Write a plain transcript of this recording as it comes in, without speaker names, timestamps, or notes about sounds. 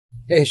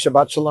Hey,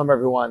 Shabbat Shalom,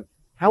 everyone.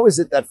 How is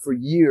it that for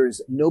years,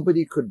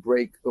 nobody could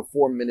break the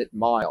 4-minute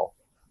mile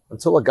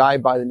until a guy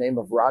by the name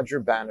of Roger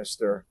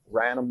Bannister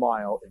ran a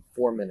mile in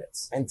 4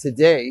 minutes? And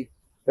today,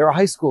 there are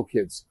high school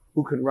kids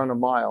who can run a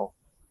mile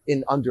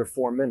in under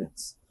 4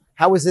 minutes.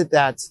 How is it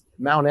that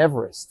Mount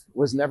Everest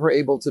was never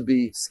able to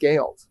be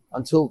scaled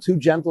until two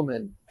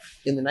gentlemen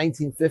in the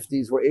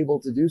 1950s were able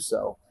to do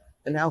so?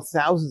 And now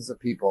thousands of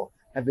people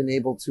have been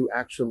able to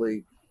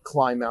actually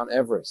climb Mount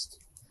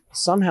Everest.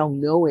 Somehow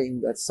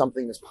knowing that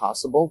something is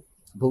possible,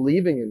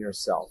 believing in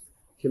yourself,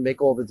 can make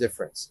all the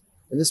difference.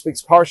 In this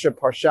week's Parsha,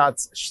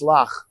 Parshat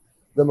Shelach,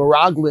 the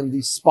Meraglim,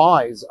 these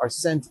spies, are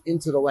sent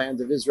into the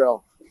land of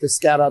Israel to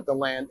scout out the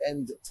land,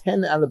 and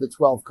 10 out of the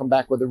 12 come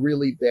back with a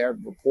really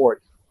bad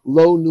report.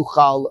 Lo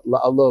nuchal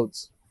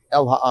la'alot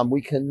el ha'am.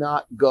 We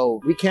cannot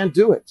go. We can't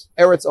do it.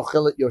 Eretz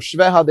ochelet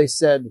yoshveha, they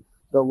said,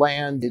 the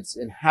land, its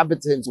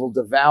inhabitants will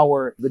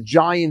devour the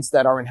giants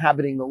that are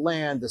inhabiting the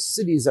land. The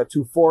cities are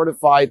too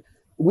fortified.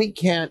 We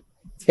can't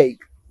take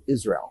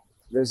Israel.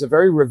 There's a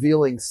very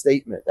revealing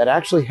statement that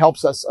actually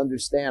helps us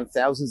understand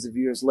thousands of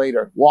years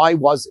later, why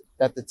was it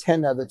that the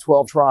 10 out of the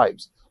 12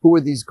 tribes, who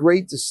were these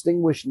great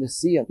distinguished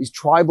Nesiim, these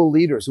tribal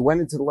leaders who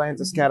went into the land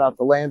to scout out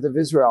the land of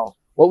Israel,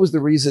 what was the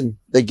reason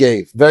they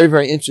gave? Very,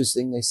 very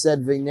interesting. They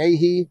said,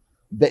 V'nehi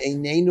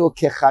be'einenu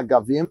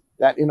kechagavim,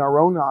 that in our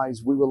own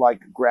eyes we were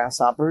like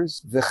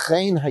grasshoppers,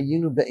 V'chein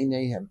hayinu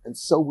be'einehem, and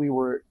so we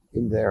were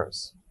in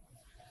theirs.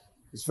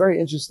 It's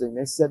very interesting.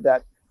 They said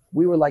that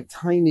we were like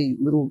tiny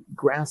little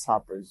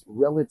grasshoppers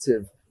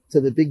relative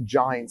to the big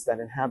giants that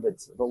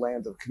inhabit the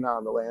land of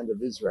Canaan, the land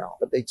of Israel.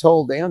 But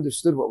they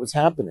understood what was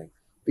happening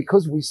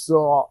because we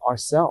saw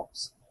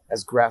ourselves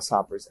as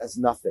grasshoppers, as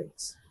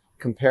nothings,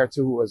 compared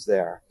to who was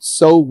there.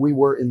 So we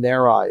were in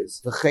their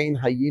eyes.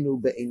 V'chein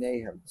hayinu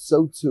be'einehem.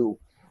 So too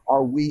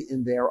are we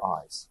in their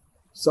eyes.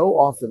 So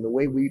often the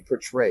way we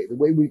portray, the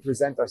way we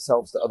present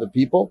ourselves to other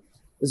people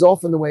is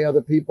often the way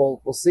other people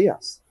will see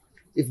us.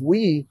 If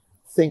we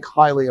think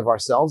highly of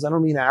ourselves, I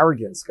don't mean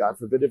arrogance, God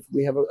forbid, if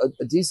we have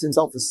a decent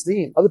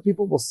self-esteem, other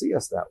people will see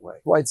us that way.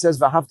 Why it says,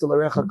 V'ahavta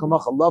l'recha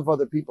kamocha, love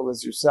other people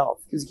as yourself.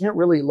 Because you can't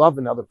really love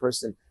another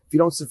person if you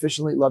don't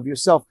sufficiently love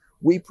yourself.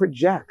 We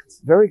project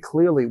very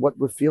clearly what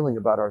we're feeling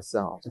about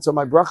ourselves. And so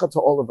my bracha to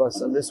all of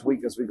us on this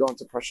week as we go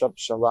into Parshat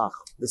Shelach,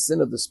 the sin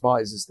of the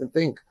spies, is to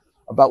think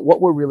about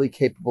what we're really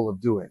capable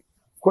of doing.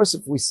 Of course,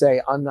 if we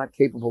say, I'm not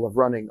capable of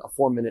running a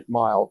 4-minute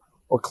mile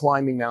or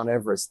climbing Mount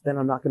Everest, then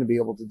I'm not going to be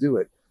able to do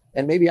it.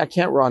 And maybe I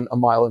can't run a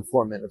mile in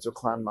 4 minutes or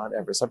climb Mount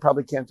Everest. I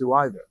probably can't do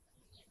either.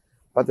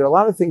 But there are a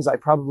lot of things I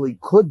probably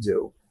could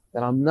do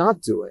that I'm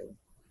not doing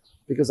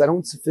because I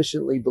don't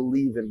sufficiently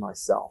believe in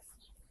myself.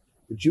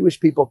 The Jewish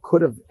people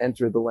could have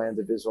entered the land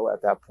of Israel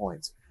at that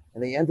point,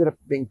 and they ended up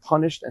being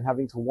punished and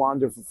having to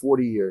wander for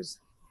 40 years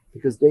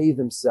because they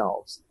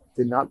themselves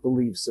did not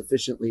believe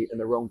sufficiently in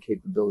their own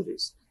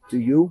capabilities. Do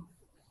you?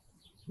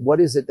 What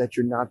is it that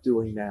you're not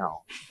doing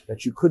now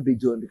that you could be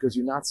doing because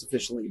you're not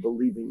sufficiently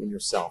believing in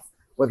yourself?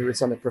 Whether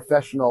it's on a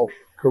professional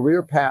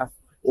career path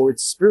or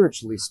it's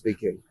spiritually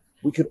speaking,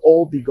 we could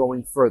all be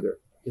going further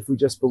if we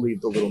just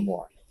believed a little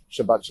more.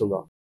 Shabbat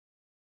Shalom.